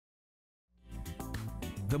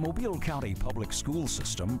The Mobile County Public School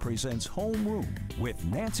System presents Homeroom with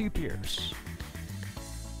Nancy Pierce.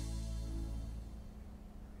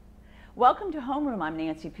 Welcome to Homeroom. I'm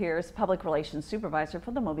Nancy Pierce, Public Relations Supervisor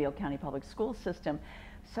for the Mobile County Public School System.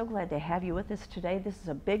 So glad to have you with us today. This is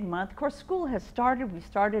a big month. Of course, school has started. We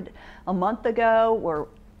started a month ago. We're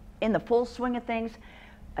in the full swing of things.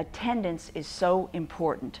 Attendance is so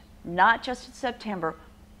important, not just in September,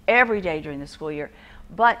 every day during the school year,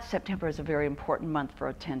 but September is a very important month for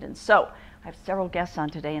attendance. So I have several guests on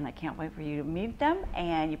today, and I can't wait for you to meet them,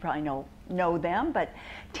 and you probably know them, but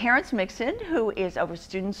Terrence Mixon, who is over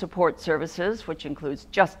Student Support Services, which includes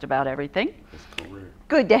just about everything. That's correct.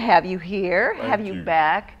 Good to have you here, Thank you you.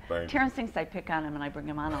 back. Thank Terrence thinks I pick on him and I bring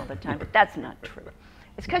him on all the time, but that's not true.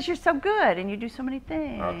 It's because you're so good and you do so many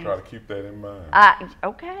things. I'll try to keep that in mind.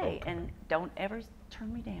 Okay, and don't ever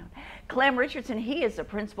turn me down. Clem Richardson, he is the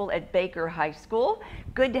principal at Baker High School.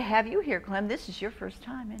 Good to have you here, Clem. This is your first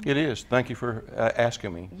time, isn't it? It is. Thank you for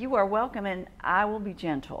asking me. You are welcome, and I will be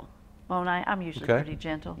gentle. Won't I? I'm usually Okay. pretty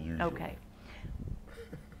gentle. Usually. Okay.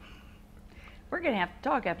 We're going to have to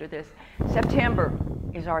talk after this. September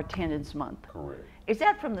is our attendance month. Correct. Is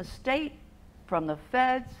that from the state, from the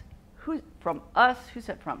feds, from us? Who's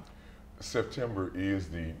that from? September is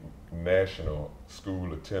the National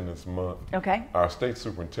School Attendance Month. Okay. Our state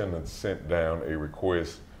superintendent sent down a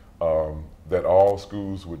request that all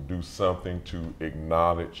schools would do something to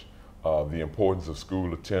acknowledge the importance of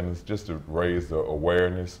school attendance, just to raise the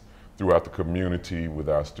awareness throughout the community with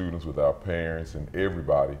our students, with our parents, and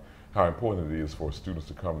everybody, how important it is for students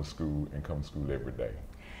to come to school and come to school every day.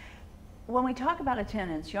 When we talk about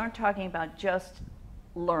attendance, you aren't talking about just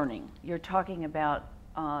learning. You're talking about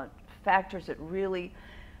factors that really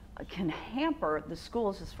can hamper the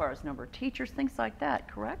schools as far as number of teachers, things like that,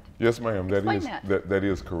 correct? Yes, ma'am. Explain That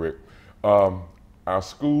is correct. Our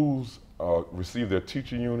schools receive their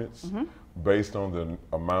teacher units based on the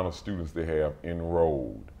amount of students they have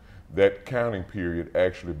enrolled. That counting period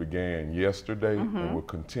actually began yesterday and will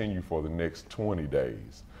continue for the next 20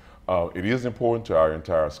 days. It is important to our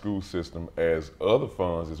entire school system, as other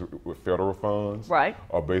funds, as federal funds, Right.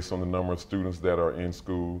 are based on the number of students that are in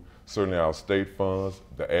school. Certainly our state funds,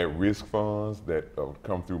 the at-risk funds that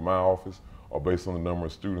come through my office, are based on the number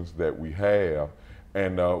of students that we have.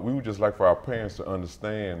 And we would just like for our parents to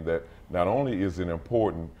understand that not only is it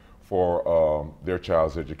important for their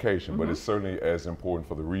child's education, but it's certainly as important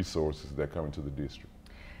for the resources that come into the district.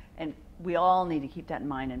 And we all need to keep that in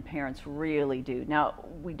mind, and parents really do. Now,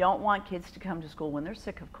 we don't want kids to come to school when they're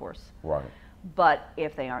sick, of course. Right. But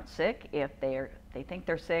if they aren't sick, if they think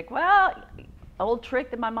they're sick, well, old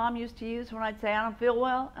trick that my mom used to use when I'd say I don't feel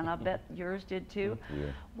well, and I bet yours did too.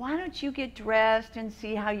 Yeah. Why don't you get dressed and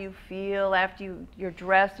see how you feel after you're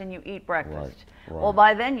dressed and you eat breakfast? Right. Well,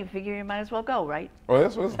 by then you figure you might as well go, right? Oh,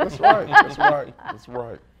 that's right. That's right. That's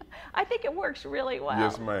right. I think it works really well.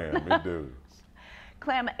 Yes, ma'am. It does.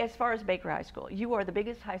 Clem, as far as Baker High School, you are the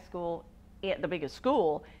biggest high school, the biggest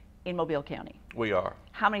school in Mobile County. We are.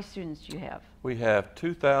 How many students do you have? We have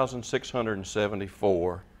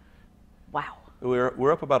 2,674. Wow.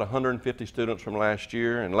 We're up about 150 students from last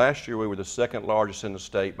year, and last year we were the second largest in the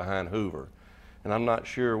state behind Hoover. And I'm not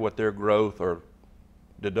sure what their growth or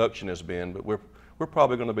deduction has been, but we're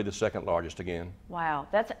probably going to be the second largest again. Wow,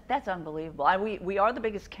 that's unbelievable. We are the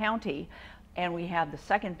biggest county, and we have the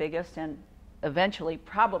second biggest, and eventually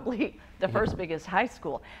probably the first biggest high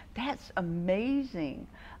school. That's amazing.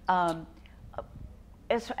 As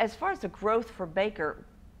far as the growth for Baker,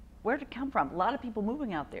 where did it come from? A lot of people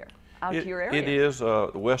moving out there, to your area. It is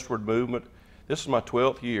the westward movement. This is my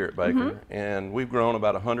 12th year at Baker, and we've grown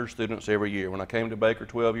about 100 students every year. When I came to Baker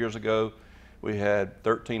 12 years ago, we had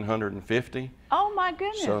 1,350. Oh my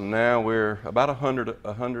goodness. So now we're about 100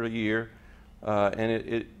 a year. And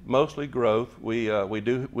it mostly growth. We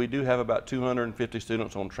do have about 250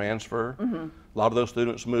 students on transfer. A lot of those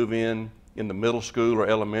students move in the middle school or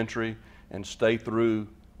elementary and stay through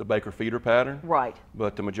the Baker feeder pattern. Right.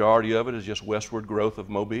 But the majority of it is just westward growth of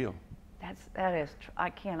Mobile.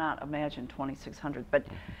 I cannot imagine 2,600, but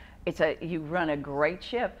you run a great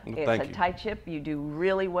ship. It's Thank a you. tight ship. You do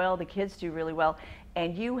really well. The kids do really well,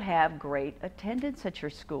 and you have great attendance at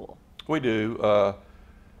your school. We do.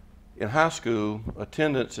 In high school,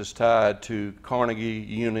 attendance is tied to Carnegie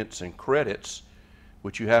units and credits,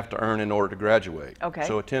 which you have to earn in order to graduate. Okay.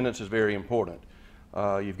 So attendance is very important.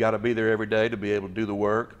 You've got to be there every day to be able to do the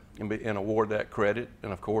work and award that credit.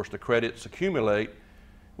 And of course, the credits accumulate,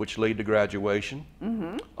 which lead to graduation.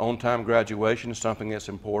 On-time graduation is something that's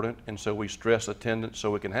important, and so we stress attendance so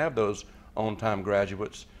we can have those on-time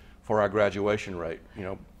graduates for our graduation rate.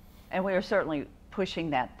 And we are certainly pushing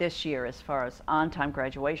that this year as far as on-time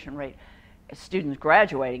graduation rate, students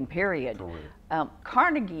graduating, period. Correct.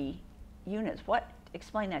 Carnegie units,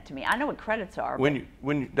 explain that to me. I know what credits are.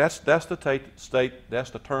 That's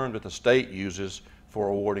the term that the state uses for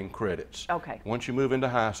awarding credits. Okay. Once you move into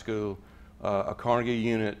high school, a Carnegie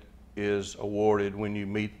unit is awarded when you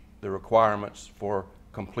meet the requirements for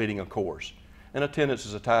completing a course, and attendance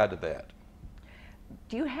is tied to that.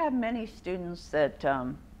 Do you have many students that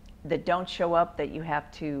that don't show up, that you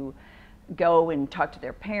have to go and talk to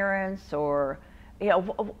their parents, or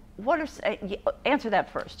answer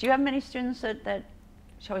that first? Do you have many students that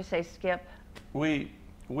shall we say skip? We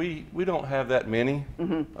don't have that many.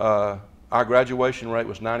 Our graduation rate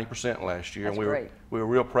was 90% last year. That's and great. we were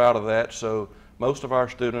real proud of that. So most of our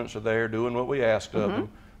students are there doing what we asked of them,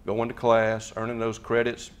 going to class, earning those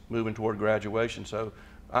credits, moving toward graduation. So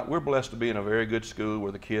we're blessed to be in a very good school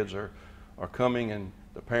where the kids are coming and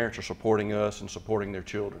the parents are supporting us and supporting their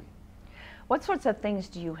children. What sorts of things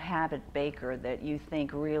do you have at Baker that you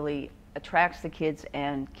think really attracts the kids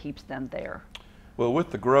and keeps them there? Well, with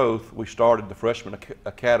the growth, we started the Freshman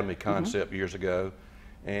Academy concept years ago,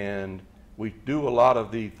 and we do a lot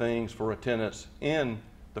of the things for attendance in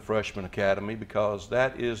the Freshman Academy because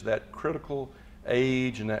that is that critical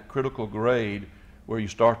age and that critical grade where you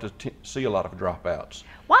start to see a lot of dropouts.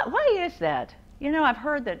 Why is that? You know, I've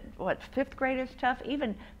heard that, fifth grade is tough,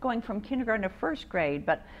 even going from kindergarten to first grade,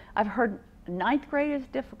 but I've heard ninth grade is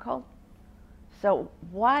difficult. So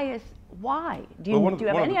why? Do you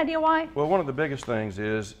have any idea why? Well, one of the biggest things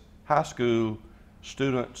is high school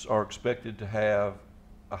students are expected to have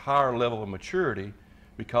a higher level of maturity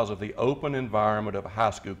because of the open environment of a high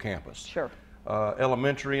school campus. Sure.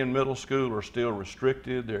 Elementary and middle school are still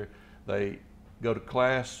restricted. They go to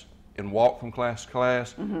class and walk from class to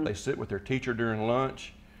class. They sit with their teacher during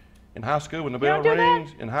lunch. In high school, when the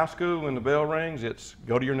bell rings, it's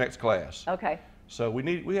go to your next class. Okay. So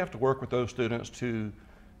we have to work with those students to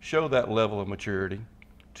show that level of maturity,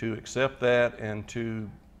 to accept that, and to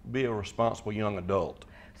be a responsible young adult.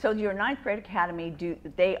 So your ninth grade academy, do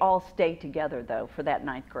they all stay together though for that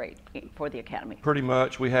ninth grade, for the academy? Pretty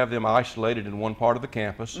much. We have them isolated in one part of the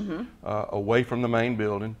campus, away from the main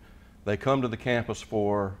building. They come to the campus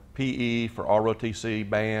for PE, for ROTC,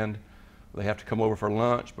 band. They have to come over for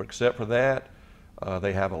lunch, but except for that,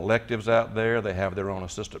 they have electives out there. They have their own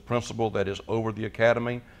assistant principal that is over the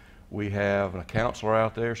academy. We have a counselor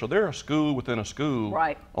out there. So they're a school within a school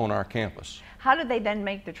on our campus. How do they then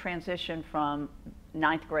make the transition from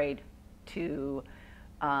ninth grade to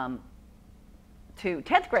 10th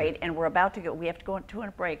grade? And we have to go into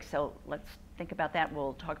a break, so let's think about that.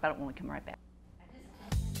 We'll talk about it when we come right back.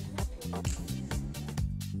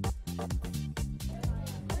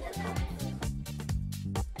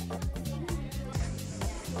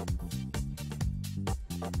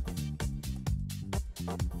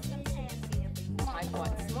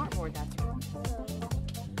 Smartboard, that's right.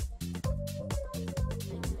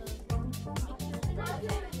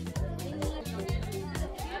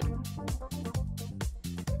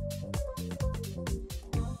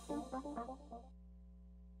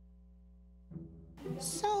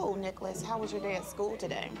 So, Nicholas, how was your day at school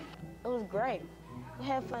today? It was great. We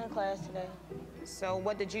had fun in class today. So,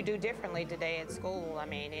 what did you do differently today at school? I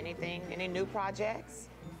mean, any new projects?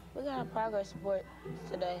 We got a progress report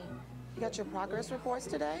today. You got your progress reports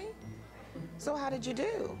today? So, how did you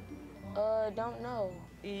do? Don't know.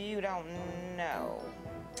 You don't know.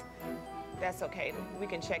 That's okay. We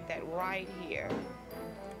can check that right here.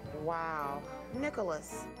 Wow.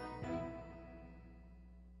 Nicholas.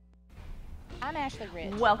 I'm Ashley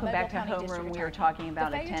Rich. Welcome Mobile back to County Homeroom. District We are Attorney. talking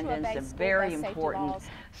about The failure to attendance, obey a school very bus safety important laws.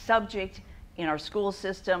 subject in our school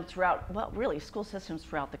system throughout, well, really school systems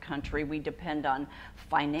throughout the country. We depend on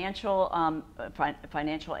financial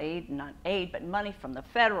aid, not aid, but money from the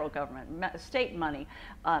federal government, state money,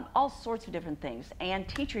 all sorts of different things, and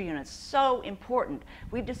teacher units, so important.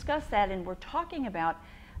 We've discussed that, and we're talking about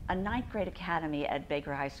a ninth grade academy at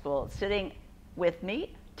Baker High School. Sitting with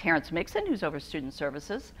me, Terrence Mixon, who's over student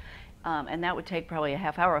services, and that would take probably a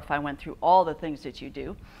half hour if I went through all the things that you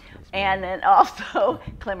do. And then also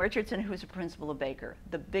Clem Richardson, who's a principal of Baker,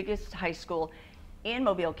 the biggest high school in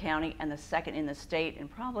Mobile County and the second in the state, and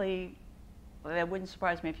probably, well, that wouldn't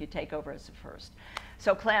surprise me if you take over as the first.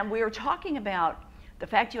 So Clem, we were talking about the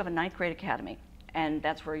fact you have a ninth grade academy, and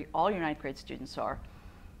that's where all your ninth grade students are.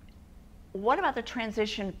 What about the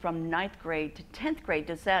transition from ninth grade to 10th grade?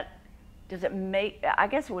 Does it make, I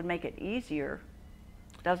guess it would make it easier,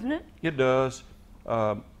 doesn't it? It does.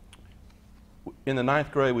 In the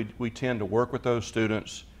ninth grade, we tend to work with those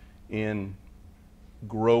students in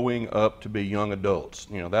growing up to be young adults.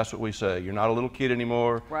 You know, that's what we say. You're not a little kid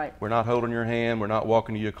anymore. Right. We're not holding your hand. We're not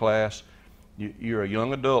walking to your class. You're a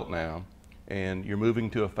young adult now, and you're moving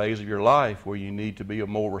to a phase of your life where you need to be a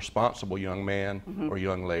more responsible young man or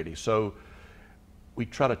young lady. So we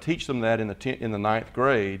try to teach them that in the ninth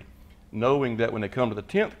grade, knowing that when they come to the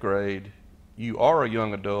 10th grade, you are a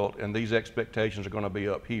young adult and these expectations are going to be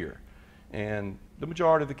up here. And the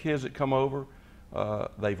majority of the kids that come over,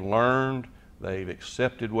 they've learned, they've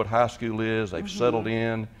accepted what high school is, they've settled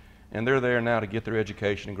in, and they're there now to get their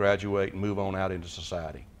education and graduate and move on out into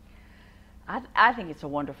society. I think it's a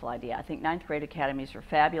wonderful idea. I think ninth grade academies are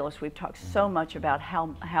fabulous. We've talked so much about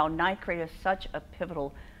how ninth grade is such a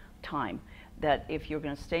pivotal time that if you're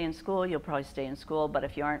going to stay in school, you'll probably stay in school, but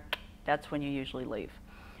if you aren't, that's when you usually leave.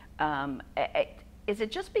 Is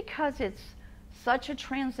it just because it's such a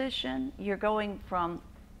transition? You're going from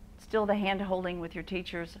still the hand-holding with your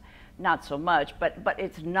teachers, not so much, but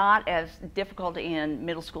it's not as difficult in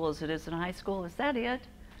middle school as it is in high school. Is that it?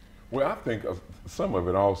 Well, I think some of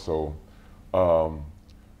it also,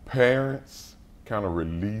 parents kind of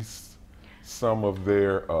release some of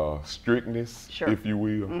their strictness, if you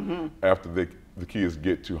will, after the kids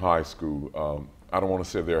get to high school. I don't want to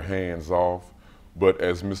say they're hands off, but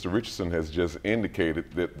as Mr. Richardson has just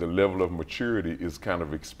indicated, that the level of maturity is kind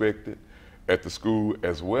of expected at the school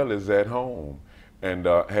as well as at home. And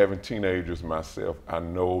having teenagers myself, I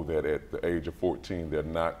know that at the age of 14, they're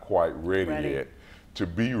not quite ready yet to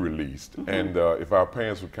be released. And if our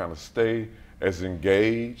parents would kind of stay as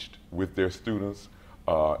engaged with their students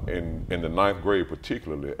in the ninth grade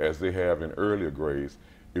particularly, as they have in earlier grades,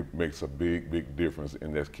 it makes a big difference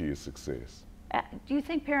in their kids' success. Do you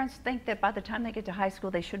think parents think that by the time they get to high school,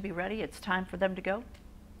 they should be ready? It's time for them to go?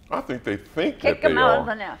 I think they think Kick that they them out are, of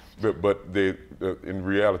the nest. but they, in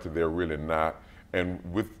reality, they're really not. And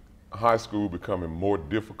with high school becoming more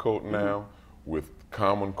difficult now, with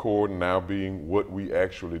Common Core now being what we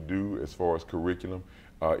actually do as far as curriculum,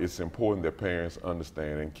 it's important that parents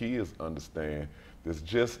understand and kids understand there's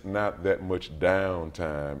just not that much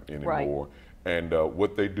downtime anymore. And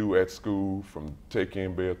what they do at school, from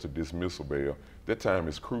take-in bell to dismissal bell, that time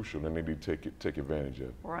is crucial, and they need to take advantage of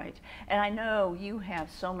it. Right. And I know you have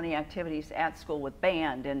so many activities at school with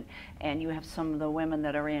band, and you have some of the women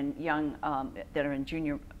that are in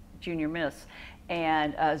junior miss,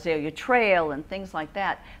 and Azalea Trail and things like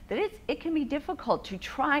that, it can be difficult to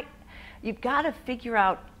try. You've got to figure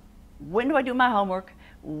out, when do I do my homework?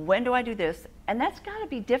 When do I do this? And that's got to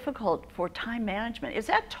be difficult for time management. Is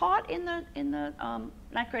that taught in the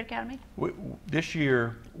ninth grade academy? This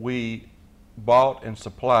year, we bought and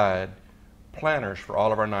supplied planners for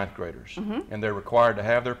all of our ninth graders. And they're required to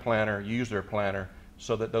have their planner, use their planner,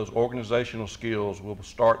 so that those organizational skills will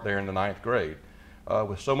start there in the ninth grade.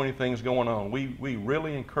 With so many things going on, we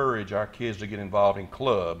really encourage our kids to get involved in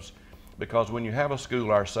clubs, because when you have a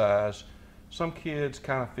school our size, some kids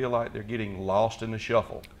kind of feel like they're getting lost in the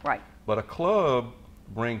shuffle. Right. But a club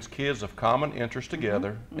brings kids of common interest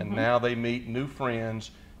together, and now they meet new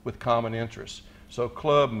friends with common interests. So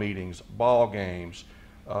club meetings, ball games,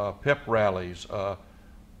 pep rallies,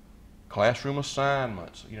 classroom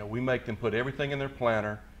assignments, we make them put everything in their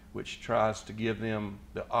planner, which tries to give them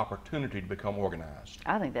the opportunity to become organized.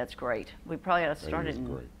 I think that's great. We probably ought to start it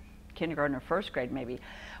in kindergarten or first grade maybe.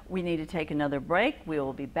 We need to take another break. We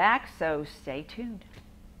will be back, so stay tuned.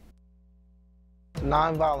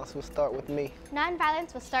 Nonviolence will start with me.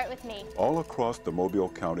 Nonviolence will start with me. All across the Mobile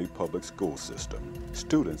County public school system,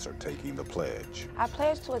 students are taking the pledge. I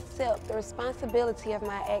pledge to accept the responsibility of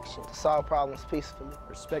my actions. To solve problems peacefully.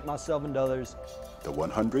 Respect myself and others. The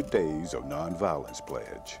 100 Days of Nonviolence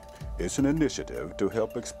Pledge. It's an initiative to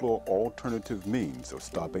help explore alternative means of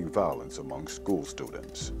stopping violence among school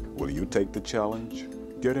students. Will you take the challenge?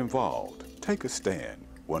 Get involved. Take a stand.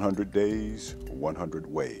 100 Days, 100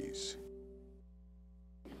 Ways.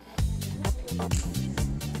 I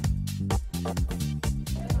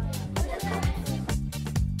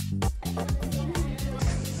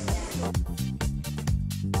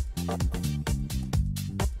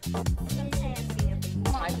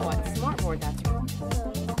bought smartboard, that's wrong.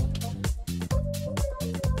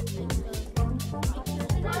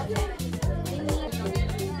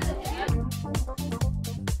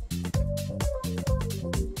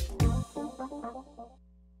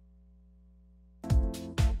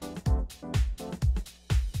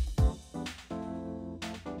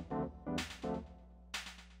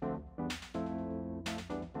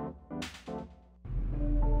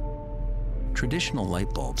 Traditional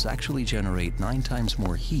light bulbs actually generate 9 times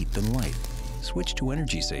more heat than light. Switch to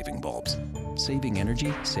energy-saving bulbs. Saving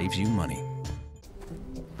energy saves you money.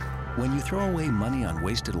 When you throw away money on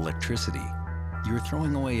wasted electricity, you're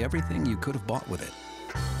throwing away everything you could have bought with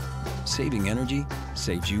it. Saving energy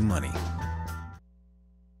saves you money.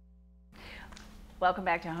 Welcome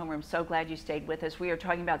back to Homeroom. So glad you stayed with us. We are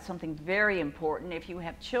talking about something very important. If you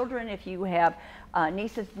have children, if you have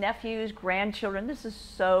nieces, nephews, grandchildren, this is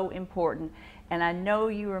so important. And I know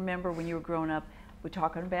you remember when you were growing up, we're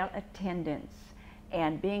talking about attendance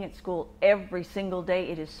and being at school every single day.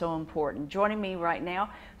 It is so important. Joining me right now,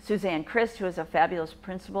 Suzanne Christ, who is a fabulous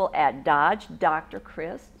principal at Dodge, Dr.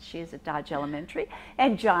 Christ. She is at Dodge Elementary.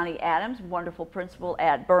 And Johnny Adams, wonderful principal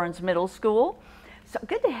at Burns Middle School. So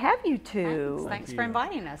good to have you two. Thanks for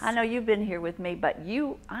inviting us. I know you've been here with me, but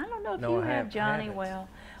I don't know if you have, Johnny. Well,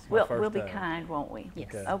 we'll be kind, won't we?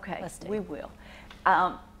 Yes. Okay, Let's do. we will.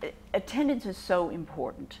 Attendance is so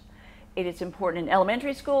important. It is important in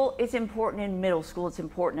elementary school, it's important in middle school, it's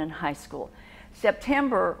important in high school.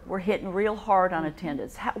 September, we're hitting real hard on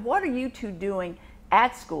attendance. What are you two doing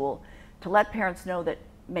at school to let parents know that,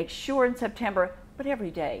 make sure in September, but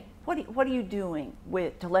every day, what are you doing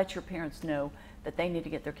to let your parents know that they need to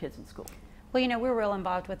get their kids in school? Well, you know, we're real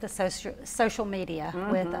involved with the social media,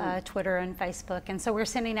 with Twitter and Facebook, and so we're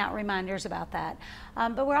sending out reminders about that.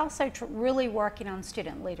 But we're also really working on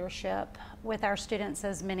student leadership with our students,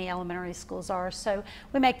 as many elementary schools are. So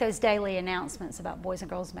we make those daily announcements about boys and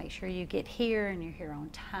girls, make sure you get here and you're here on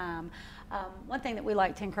time. One thing that we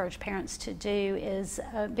like to encourage parents to do is,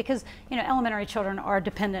 because, you know, elementary children are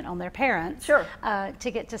dependent on their parents to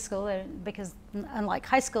get to school, because unlike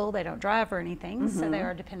high school, they don't drive or anything, so they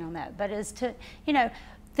are dependent on that. But is to, you know,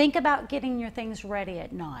 think about getting your things ready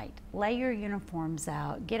at night. Lay your uniforms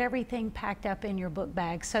out. Get everything packed up in your book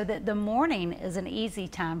bag so that the morning is an easy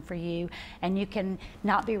time for you and you can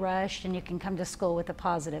not be rushed and you can come to school with a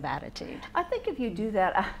positive attitude. I think if you do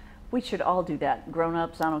that, we should all do that.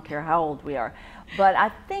 Grown-ups, I don't care how old we are. But I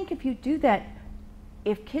think if you do that,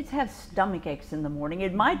 if kids have stomach aches in the morning,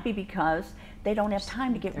 it might be because they don't have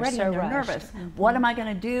time to get ready and they're nervous. What am I going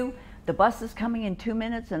to do? The bus is coming in 2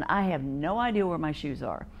 minutes and I have no idea where my shoes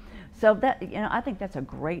are. So that, you know, I think that's a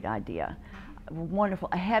great idea. Wonderful.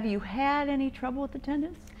 Have you had any trouble with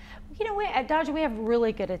attendance? You know, at Dodge, we have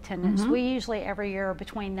really good attendance. We usually every year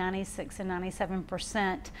between 96 and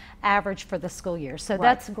 97% average for the school year. So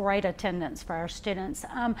that's great attendance for our students.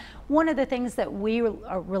 One of the things that we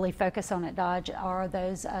really focus on at Dodge are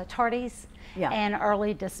those tardies and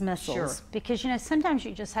early dismissals. Because, you know, sometimes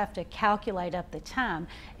you just have to calculate up the time.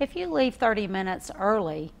 If you leave 30 minutes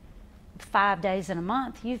early, 5 days in a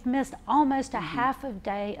month, you've missed almost a half a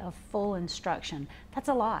day of full instruction. That's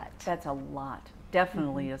a lot. That's a lot.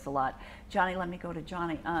 Definitely is a lot. Johnny, let me go to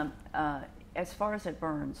Johnny. As far as at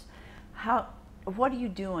Burns, what are you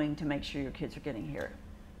doing to make sure your kids are getting here?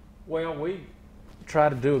 Well, we try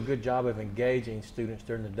to do a good job of engaging students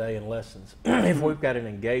during the day in lessons. If we've got an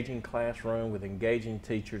engaging classroom with engaging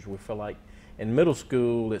teachers, we feel like in middle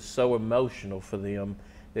school it's so emotional for them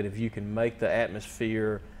that if you can make the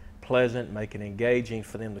atmosphere pleasant, make it engaging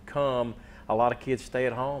for them to come. A lot of kids stay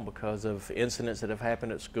at home because of incidents that have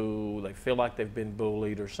happened at school. They feel like they've been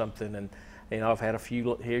bullied or something. And, you know, I've had a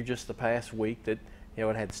few here just the past week that, you know,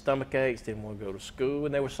 it had stomach aches, didn't want to go to school,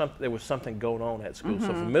 and there was something going on at school. So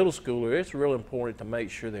for middle schooler, it's real important to make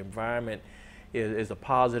sure the environment is a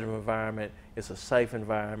positive environment, it's a safe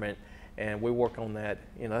environment, and we work on that.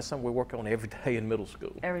 You know, that's something we work on every day in middle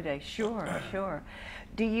school. Every day, sure.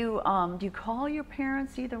 Do you call your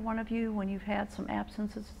parents, either one of you, when you've had some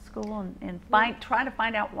absences at school and try to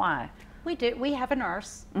find out why? We do. We have a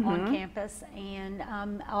nurse on campus, and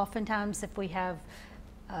oftentimes if we have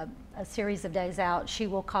a series of days out, she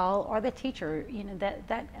will call, or the teacher, you know,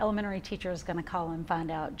 that elementary teacher is going to call and find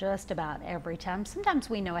out just about every time. Sometimes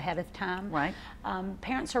we know ahead of time. Right.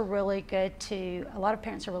 Parents are really good a lot of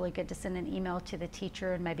parents are really good to send an email to the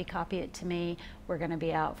teacher and maybe copy it to me. We're going to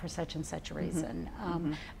be out for such and such a reason.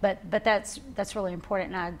 But that's really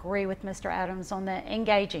important, and I agree with Mr. Adams on the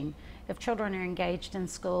engaging. If children are engaged in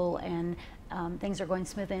school and things are going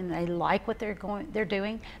smoothly and they like what they're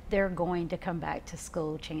doing, they're going to come back to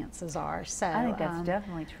school, chances are. So I think that's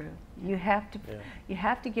definitely true. You have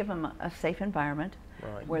to give them a safe environment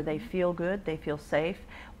where they feel good, they feel safe,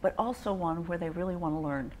 but also one where they really want to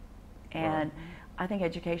learn. And I think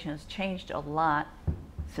education has changed a lot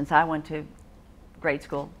since I went to grade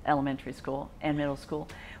school, elementary school, and middle school,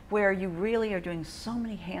 where you really are doing so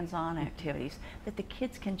many hands-on activities that the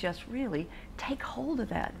kids can just really take hold of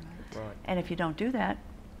that. And if you don't do that,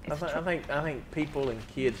 I think people and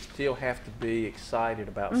kids still have to be excited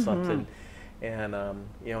about something. And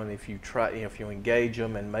you know, and if you try, you know, if you engage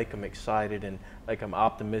them and make them excited and make them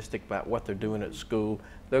optimistic about what they're doing at school,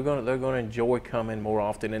 they're gonna enjoy coming more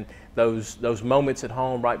often. And those moments at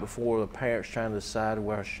home right before the parents trying to decide,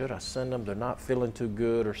 well, should I send them? They're not feeling too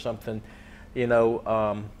good or something. You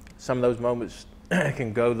know, some of those moments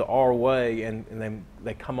can go the our way, and then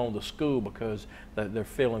they come on to school because they're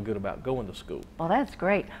feeling good about going to school. Well, that's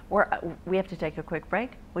great. We have to take a quick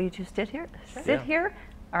break. Will you two sit here? Sure. Sit Yeah. here?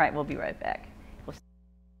 All right, we'll be right back.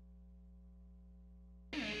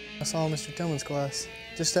 I saw Mr. Tillman's class.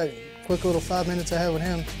 Just that quick little 5 minutes I had with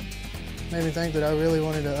him made me think that I really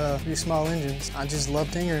wanted to do small engines. I just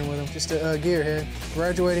love tinkering with them, just a gearhead.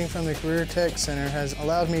 Graduating from the Career Tech Center has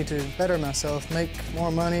allowed me to better myself, make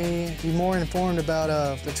more money, be more informed about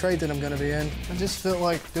the trade that I'm going to be in. I just felt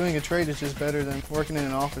like doing a trade is just better than working in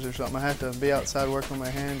an office or something. I have to be outside working with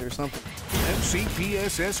my hand or something.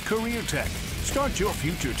 MCPSS Career Tech. Start your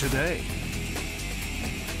future today.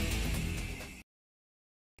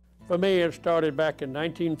 For me, it started back in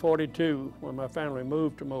 1942 when my family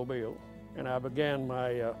moved to Mobile, and I began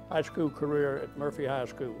my high school career at Murphy High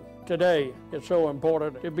School. Today, it's so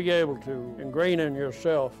important to be able to ingrain in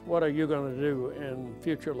yourself what are you going to do in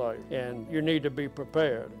future life, and you need to be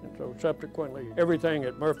prepared. And so subsequently, everything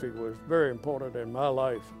at Murphy was very important in my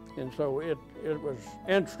life, and so it was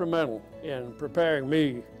instrumental in preparing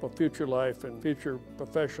me for future life and future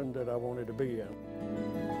profession that I wanted to be in.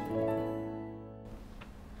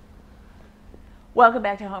 Welcome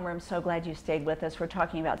back to Homeroom. So glad you stayed with us. We're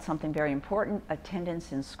talking about something very important,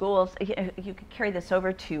 attendance in schools. You could carry this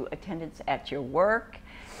over to attendance at your work,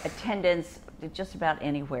 attendance just about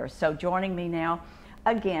anywhere. So joining me now,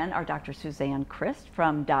 again, are Dr. Suzanne Christ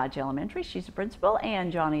from Dodge Elementary. She's a principal,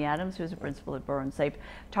 and Johnny Adams, who's a principal at Burr and Safe.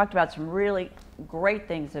 Talked about some really great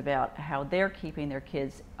things about how they're keeping their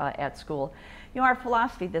kids at school. You know, our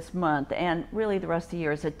philosophy this month, and really the rest of the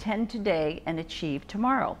year, is attend today and achieve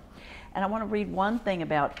tomorrow. And I want to read one thing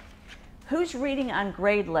about who's reading on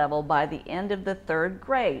grade level by the end of the third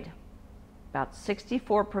grade. About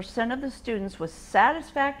 64% of the students with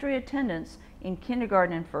satisfactory attendance in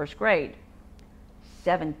kindergarten and first grade.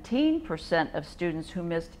 17% of students who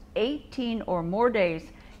missed 18 or more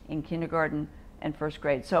days in kindergarten and first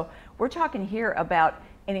grade. So we're talking here about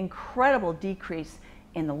an incredible decrease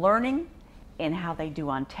in the learning, in how they do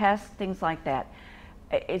on tests, things like that.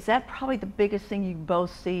 Is that probably the biggest thing you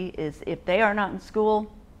both see, is if they are not in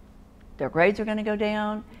school, their grades are going to go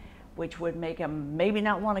down, which would make them maybe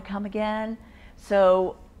not want to come again.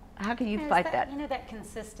 So how can you fight that? You know, that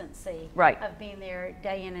consistency right. of being there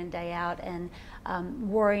day in and day out, and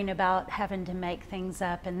worrying about having to make things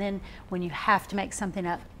up, and then when you have to make something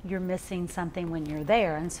up, you're missing something when you're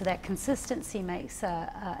there. And so that consistency makes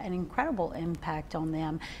an incredible impact on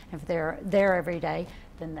them. If they're there every day,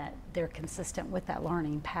 then that they're consistent with that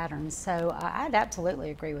learning pattern. So I'd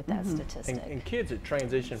absolutely agree with that statistic. And kids that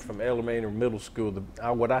transition from elementary or middle school,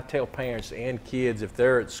 what I tell parents and kids, if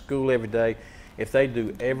they're at school every day, if they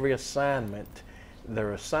do every assignment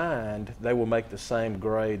they're assigned, they will make the same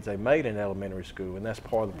grades they made in elementary school. And that's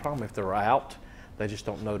part of the problem. If they're out, they just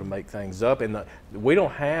don't know to make things up. And we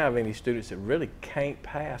don't have any students that really can't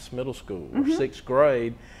pass middle school or sixth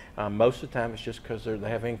grade. Most of the time it's just because they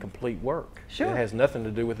have incomplete work. Sure. It has nothing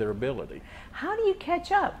to do with their ability. How do you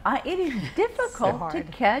catch up? It is difficult to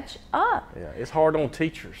catch up. Yeah, it's hard on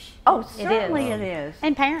teachers. Oh, certainly it is.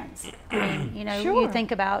 And parents. I mean, you know, Sure. you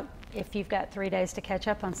think about if you've got 3 days to catch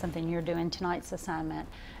up on something, you're doing tonight's assignment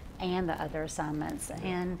and the other assignments,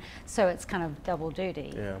 and so it's kind of double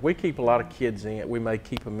duty. Yeah, we keep a lot of kids in. We may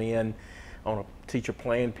keep them in on a teacher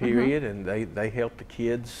plan period, and they help the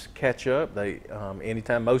kids catch up. They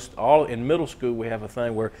anytime in middle school we have a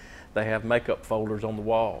thing where they have makeup folders on the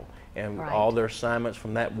wall, and all their assignments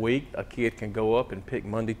from that week, a kid can go up and pick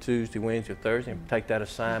Monday, Tuesday, Wednesday, or Thursday, and take that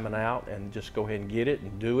assignment out and just go ahead and get it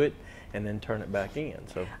and do it, and then turn it back in.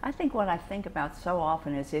 So I think what I think about so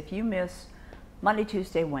often is if you miss Monday,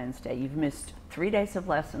 Tuesday, Wednesday, you've missed 3 days of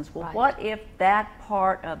lessons. Well, what if that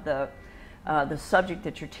part of the subject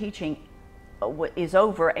that you're teaching is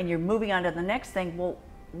over and you're moving on to the next thing? Well,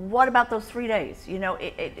 what about those 3 days? You know,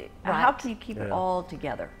 how can you keep it all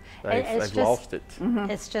together? They've lost it.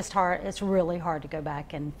 It's just hard. It's really hard to go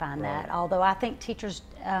back and find that. Although I think teachers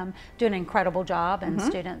do an incredible job, and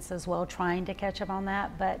students as well, trying to catch up on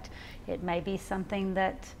that. But it may be something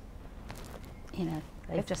that, you know,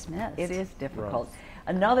 they've just missed. It is difficult.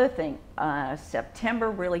 Another thing, September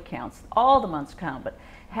really counts. All the months count, but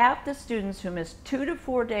half the students who miss 2 to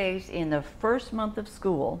 4 days in the first month of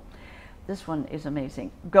school, this one is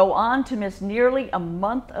amazing, go on to miss nearly a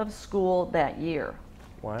month of school that year.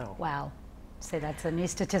 Wow. Wow. See, that's a new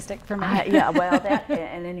statistic for me. Yeah, well, that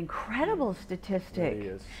and an incredible statistic. It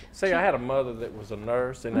is. See, I had a mother that was a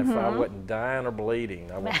nurse, and if I wasn't dying or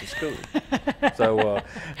bleeding, I went to school. So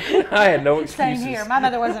I had no excuses. Same here. My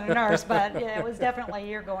mother wasn't a nurse, but yeah, it was definitely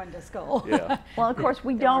you're going to school. Yeah. Well, of course,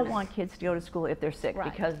 we don't want kids to go to school if they're sick,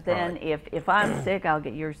 Right. because then if I'm sick, I'll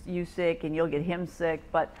get you sick, and you'll get him sick.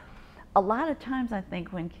 But a lot of times, I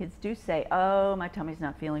think when kids do say, "Oh, my tummy's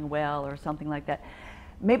not feeling well," or something like that,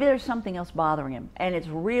 maybe there's something else bothering him, and it's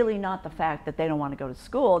really not the fact that they don't want to go to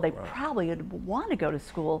school. They probably would want to go to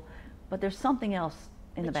school, but there's something else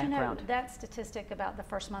in the background. You know, that statistic about the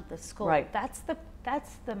first month of school, Right. that's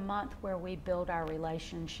the month where we build our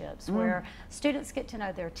relationships, where students get to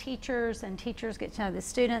know their teachers and teachers get to know the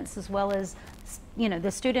students, as well as, you know,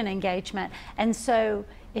 the student engagement. And so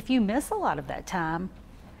if you miss a lot of that time,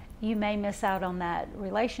 you may miss out on that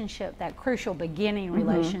relationship, that crucial beginning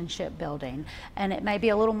relationship building. And it may be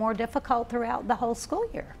a little more difficult throughout the whole school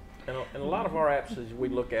year. And a lot of our apps, as we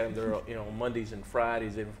look at them, they're, you know, Mondays and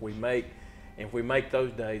Fridays. And if we make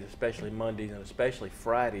those days, especially Mondays and especially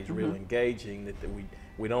Fridays, real engaging, that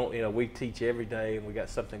we don't, you know, we teach every day and we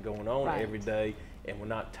got something going on every day, and we're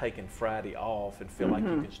not taking Friday off and feel like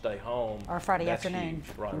you can stay home. Or Friday That's afternoon.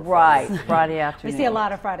 huge. Right. Right, Friday afternoon. We see a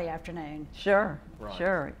lot of Friday afternoon. Sure, Right.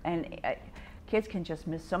 sure. And kids can just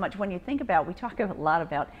miss so much. When you think about, we talk a lot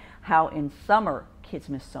about how in summer kids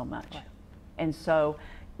miss so much. Right. And so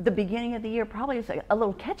the beginning of the year probably is a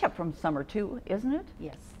little catch up from summer too, isn't it?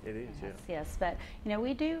 Yes. It is, yeah. Yes, but you know,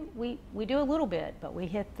 we do a little bit, but we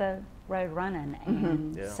hit the road running,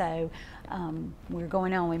 and Yeah. so we're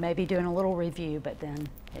going on. We may be doing a little review, but then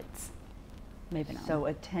it's moving on. So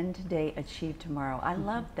attend today, achieve tomorrow. I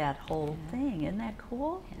love that whole thing. Isn't that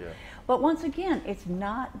cool? Yeah. But once again, it's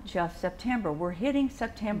not just September. We're hitting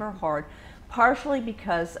September hard, partially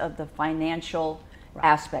because of the financial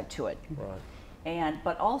aspect to it, Right.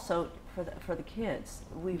 but also for the kids.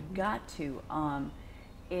 We've got to.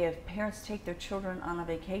 If parents take their children on a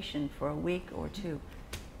vacation for a week or two,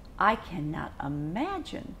 I cannot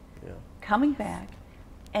imagine coming back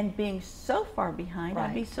and being so far behind.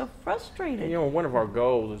 I'd be so frustrated. You know, one of our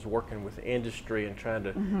goals is working with industry and trying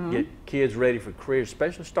to get kids ready for careers,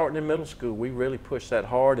 especially starting in middle school. We really push that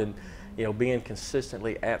hard, and you know, being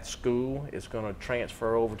consistently at school is going to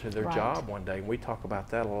transfer over to their job one day. And we talk about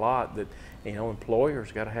that a lot. That, you know,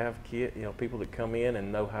 employers got to have people that come in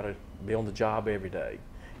and know how to be on the job every day,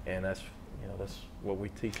 and that's what we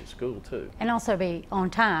teach at school too. And also be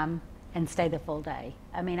on time and stay the full day.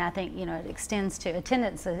 I mean, I think, you know, it extends to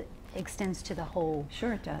attendance. Extends to the whole.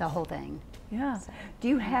 Sure, it does. The whole thing. Yeah. So, do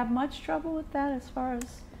you have much trouble with that as far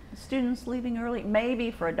as students leaving early?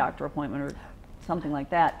 Maybe for a doctor appointment or something like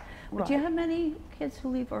that. But do you have many kids who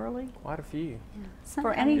leave early? Quite a few. Yeah.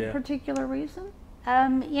 For any particular reason?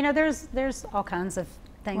 You know, there's all kinds of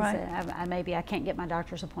things that maybe I can't get my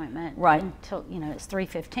doctor's appointment until, you know, it's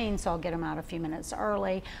 3:15, so I'll get them out a few minutes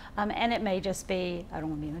early, and it may just be I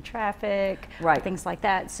don't want to be in the traffic, things like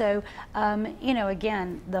that. So, you know,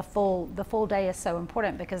 again, the full day is so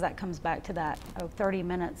important, because that comes back to that 30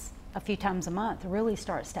 minutes a few times a month really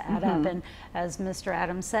starts to add up. And as Mr.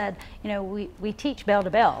 Adams said, you know, we teach bell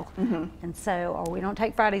to bell, and so we don't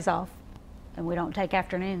take Fridays off, and we don't take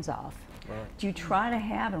afternoons off. Right. Do you try to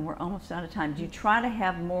have, and we're almost out of time, do you try to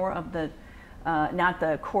have more of the, not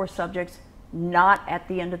the core subjects, not at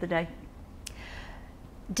the end of the day?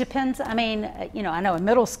 Depends. I mean, you know, I know in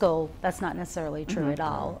middle school, that's not necessarily true at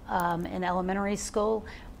all. In elementary school,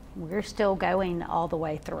 we're still going all the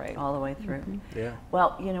way through. All the way through. Yeah.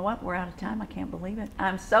 Well, you know what? We're out of time. I can't believe it.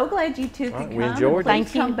 I'm so glad you two could come. We enjoyed it.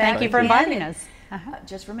 Thank you. Thank you for inviting us.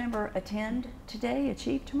 Just remember, attend today,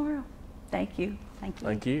 achieve tomorrow. Thank you. Thank you.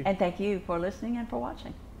 Thank you. And thank you for listening and for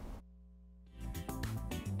watching.